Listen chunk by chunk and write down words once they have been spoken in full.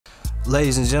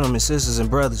Ladies and gentlemen, sisters and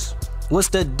brothers, what's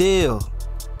the deal?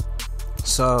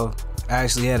 So, I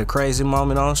actually had a crazy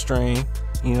moment on stream.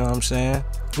 You know what I'm saying?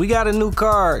 We got a new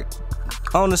card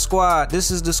on the squad.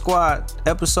 This is the squad,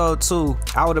 episode 2.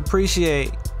 I would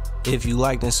appreciate if you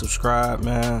liked and subscribed,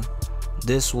 man.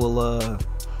 This will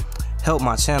help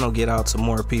my channel get out to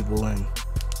more people, and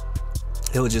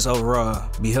it would just overall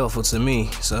be helpful to me.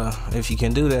 So if you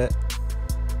can do that,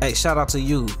 hey, shout out to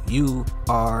you. You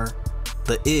are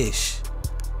the ish.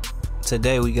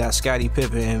 Today we got Scottie,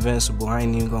 Pippen, Invincible. I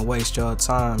ain't even gonna waste y'all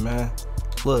time, man.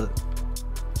 Look,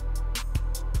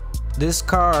 this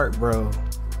card, bro.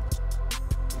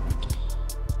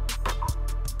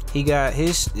 He got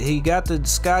the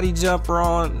Scottie jumper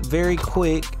on very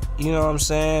quick. You know what I'm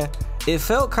saying? It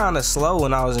felt kind of slow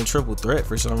when I was in triple threat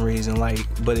for some reason,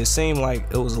 but it seemed like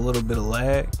it was a little bit of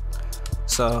lag.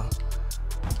 So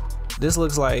this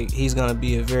looks like he's gonna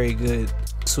be a very good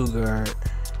 2-guard.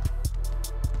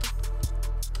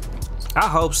 I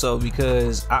hope so,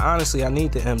 because I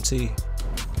need the MT.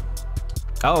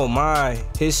 Oh my,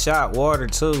 his shot water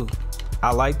too.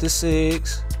 I like the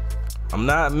 6. I'm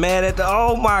not mad at the,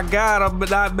 oh my god, I'm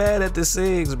not mad at the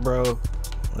 6, bro.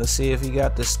 Let's see if he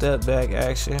got the step back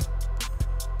action.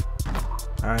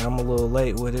 Alright, I'm a little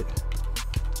late with it.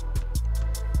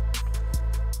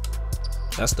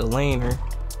 That's the leaner.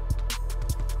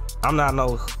 I'm not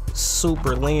no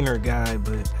super leaner guy,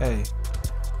 but hey,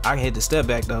 I can hit the step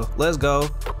back though. Let's go.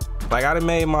 Like, I done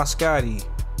made my Scottie.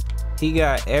 He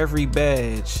got every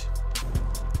badge,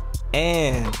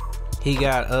 and he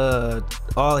got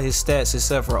all his stats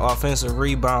except for offensive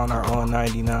rebound are on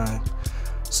 99.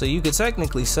 So you could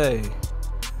technically say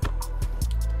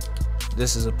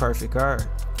this is a perfect card.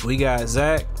 We got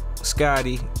Zach,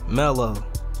 Scottie, Melo,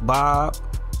 Bob,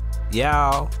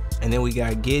 Yao, and then we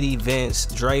got Giddy, Vince,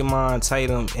 Draymond,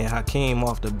 Tatum, and Hakeem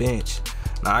off the bench.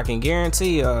 Now I can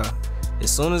guarantee y'all,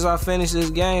 as soon as I finish this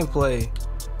gameplay,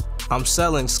 I'm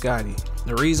selling Scottie.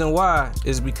 The reason why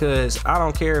is because I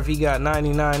don't care if he got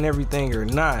 99 everything or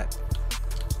not.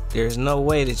 There's no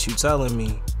way that you telling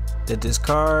me that this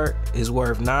card is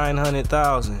worth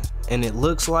 900,000, and it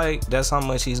looks like that's how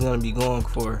much he's gonna be going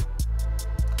for.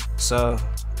 So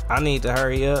I need to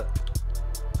hurry up.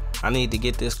 I need to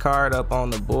get this card up on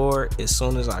the board as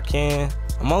soon as I can.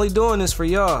 I'm only doing this for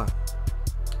y'all,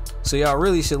 so y'all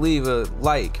really should leave a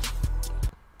like.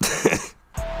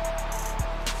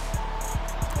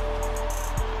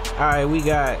 Alright,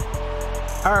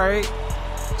 alright,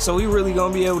 so we really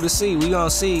gonna be able to see. We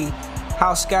gonna see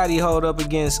how Scottie hold up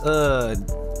against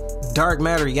Dark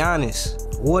Matter Giannis.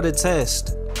 What a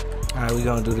test. Alright, we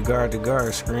gonna do the guard to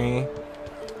guard screen.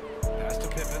 Pass to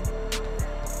Pippen.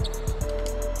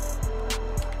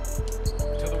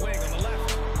 To the wing on the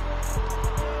left.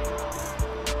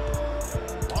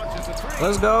 Launches a 3.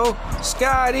 Let's go,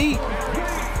 Scottie,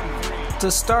 to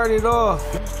start it off.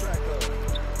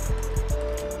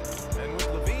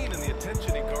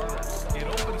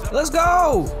 Let's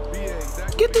go.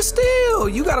 Get the steal.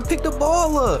 You gotta pick the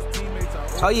ball up.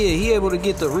 Oh yeah, he able to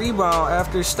get the rebound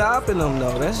after stopping him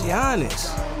though. That's Giannis.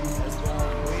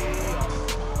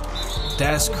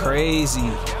 That's crazy.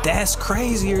 That's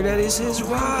crazier. That is his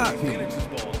rock.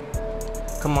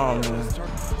 Come on, man.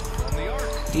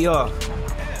 He off.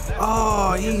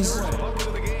 Oh, he's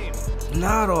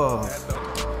not off.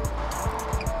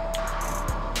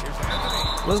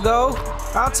 Let's go.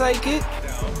 I'll take it.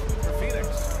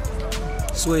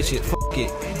 Switch it. Fuck it.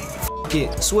 Fuck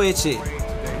it. Switch it.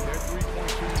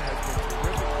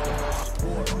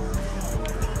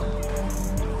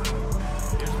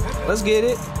 Let's get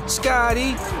it.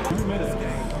 Scottie.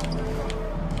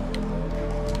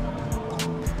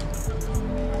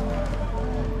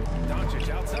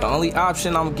 The only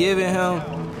option I'm giving him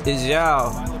is Yao.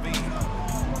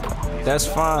 That's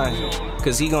fine,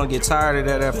 because he gonna get tired of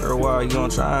that after a while. He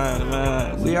gonna try,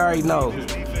 man. We already know.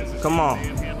 Come on.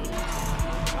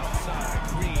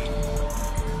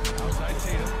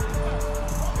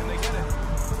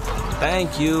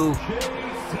 Thank you.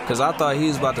 Because I thought he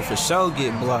was about to for sure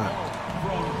get blocked.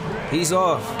 He's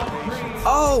off.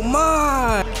 Oh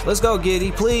my. Let's go,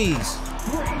 Giddy, please.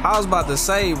 I was about to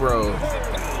say, bro.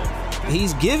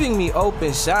 He's giving me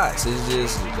open shots. It's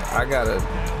just, I gotta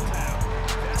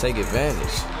take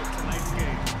advantage.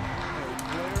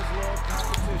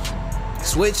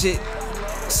 Switch it.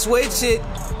 Switch it.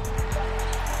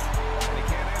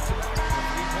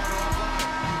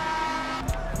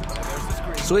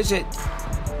 Switch it.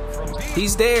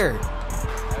 He's there.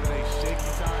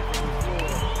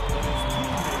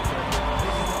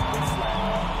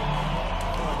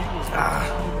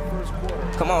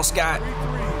 Come on, Scott.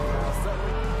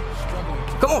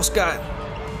 Come on, Scott.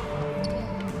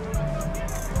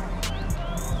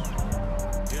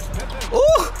 Ooh!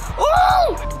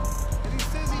 Ooh! And he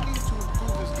says he needs to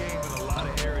improve his game in a lot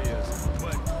of areas.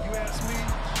 But you ask me,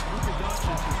 Luka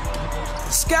Doncic is one of the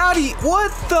most Scottie,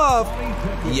 what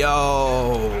the?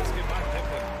 Yo.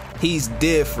 He's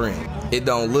different. It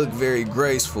don't look very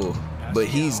graceful, but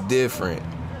he's different.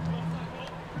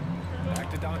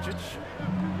 back to Doncic.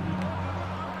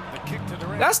 The kick to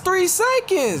Durant. That's 3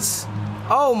 seconds.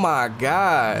 Oh my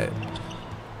God.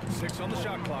 6 on the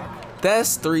shot clock.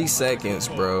 That's 3 seconds,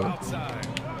 bro. Outside.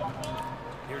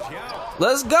 Here's Yao.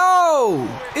 Let's go.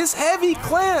 It's heavy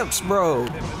clamps, bro.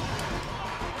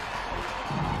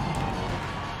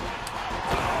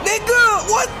 Nigga,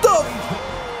 what the?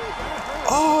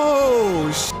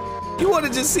 Oh, sh. You want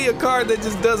to just see a card that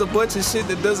just does a bunch of shit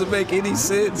that doesn't make any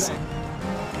sense?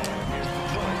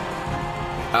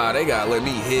 Ah, they gotta let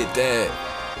me hit that.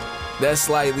 That's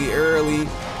slightly early.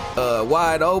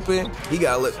 Wide open. He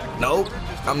gotta let. Nope.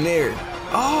 I'm there.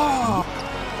 Oh.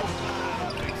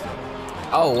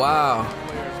 Oh, wow.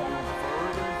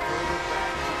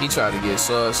 He tried to get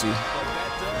saucy.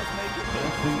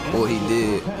 Well, he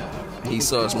did. He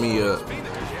sauced me up.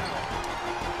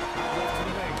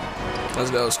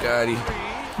 Let's go, Scottie.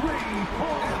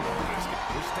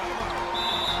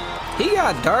 He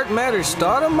got Dark Matter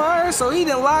Stoudemire, so he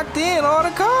done locked in all the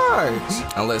cards.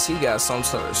 Unless he got some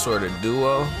sort of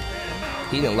duo.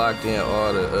 He done locked in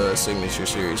all the Signature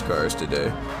Series cards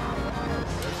today.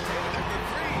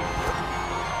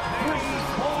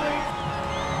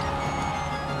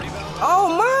 Oh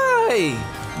my!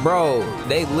 Bro,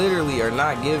 they literally are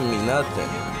not giving me nothing.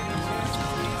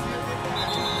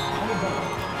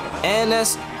 And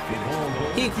that's,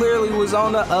 he clearly was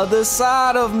on the other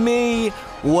side of me.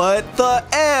 What the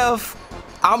F?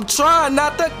 I'm trying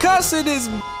not to cuss at this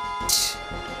bitch.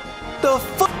 The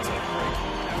fuck?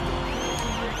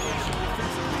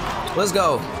 Let's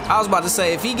go. I was about to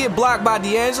say, if he get blocked by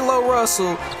D'Angelo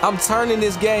Russell, I'm turning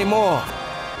this game off.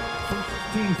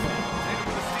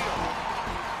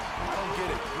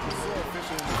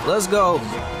 Let's go.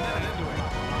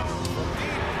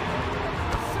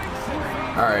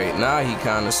 All right, now he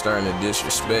kind of starting to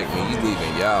disrespect me. He's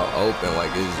leaving y'all open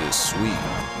like it's just sweet.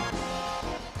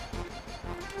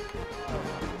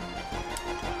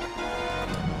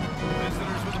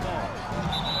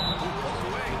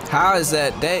 How is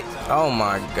that? Oh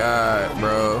my God,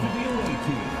 bro.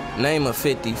 Name a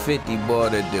 50-50 ball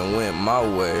that didn't went my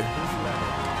way.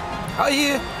 Oh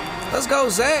yeah, let's go,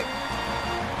 Zach.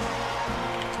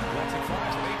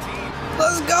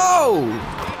 Let's go.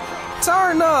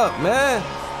 Turn up, man.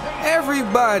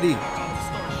 Everybody.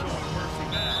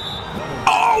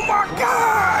 Oh my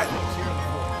God.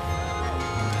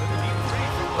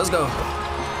 Let's go.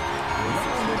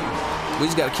 We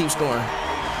just gotta keep scoring.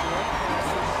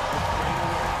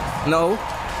 No.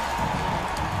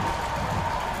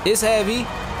 It's heavy.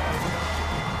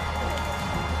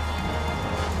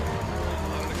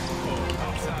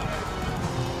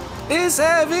 It's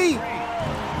heavy.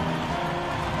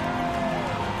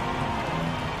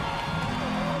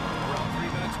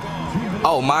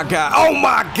 Oh my God. Oh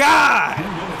my God.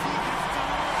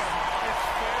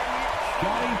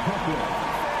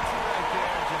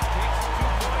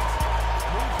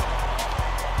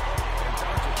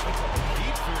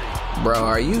 Bro,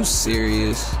 are you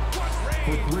serious?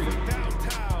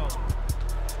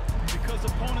 Because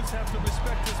opponents have to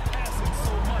respect his passing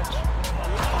so much.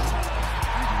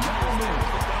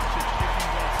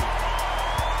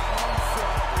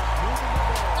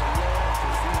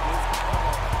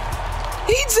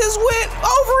 He just went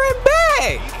over and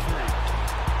back.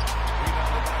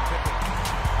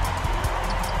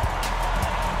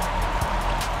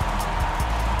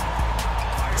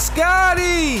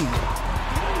 Scottie.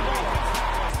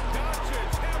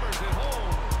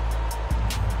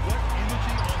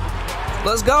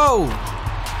 Let's go.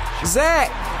 Zach.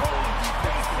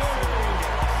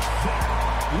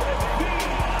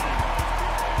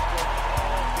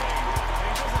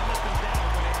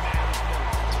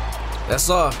 That's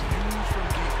all.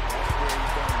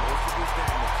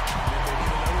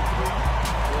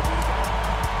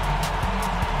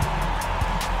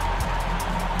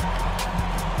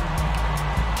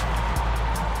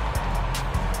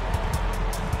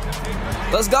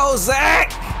 Let's go,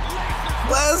 Zach.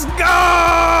 Let's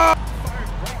go.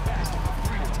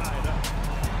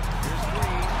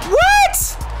 What?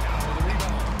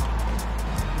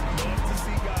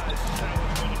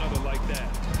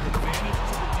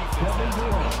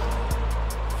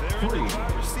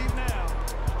 Receive now.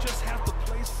 Just have to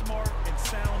play smart and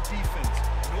sound defense.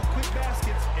 No quick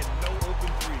baskets and no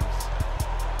open threes.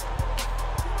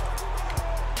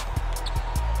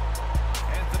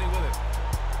 Anthony with it.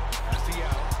 Pass to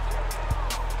Yao.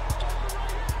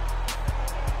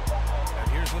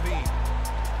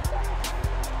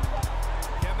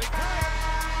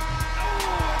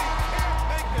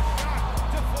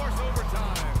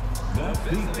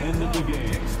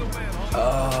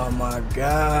 Oh my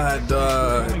God,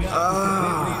 dog.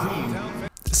 Oh.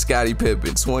 Scottie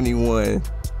Pippen, 21,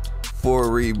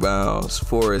 4 rebounds,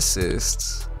 4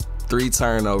 assists, 3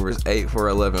 turnovers, 8 for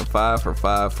 11, 5 for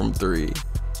 5 from 3.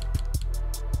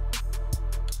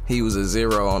 He was a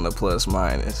 0 on the plus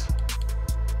minus.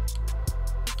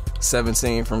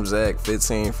 17 from Zach,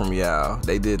 15 from Yao.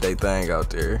 They did their thing out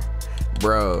there.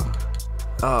 Bro,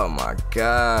 oh my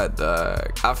God,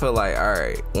 dog. I feel like, all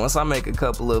right, once I make a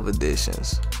couple of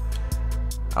additions,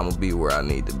 I'm gonna be where I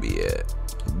need to be at.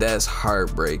 That's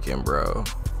heartbreaking, bro.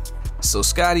 So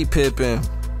Scottie Pippen,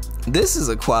 this is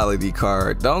a quality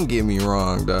card. Don't get me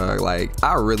wrong, dog. Like,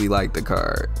 I really like the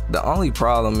card. The only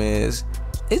problem is,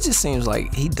 it just seems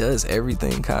like he does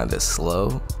everything kind of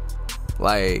slow.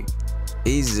 Like,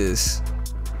 he's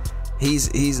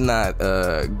not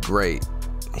great.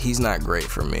 He's not great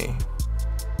for me.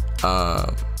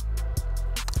 I'm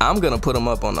gonna put him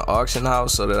up on the auction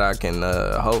house so that I can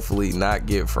hopefully not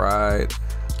get fried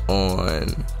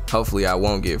on, hopefully I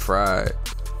won't get fried,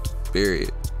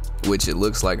 period. Which it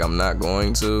looks like I'm not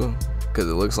going to, because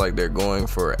it looks like they're going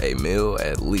for $1 mil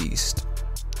at least.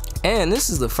 And this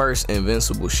is the first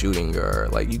Invincible shooting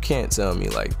guard. Like, you can't tell me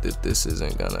like that this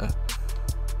isn't gonna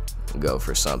go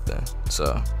for something.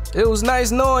 So it was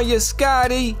nice knowing you,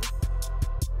 Scottie.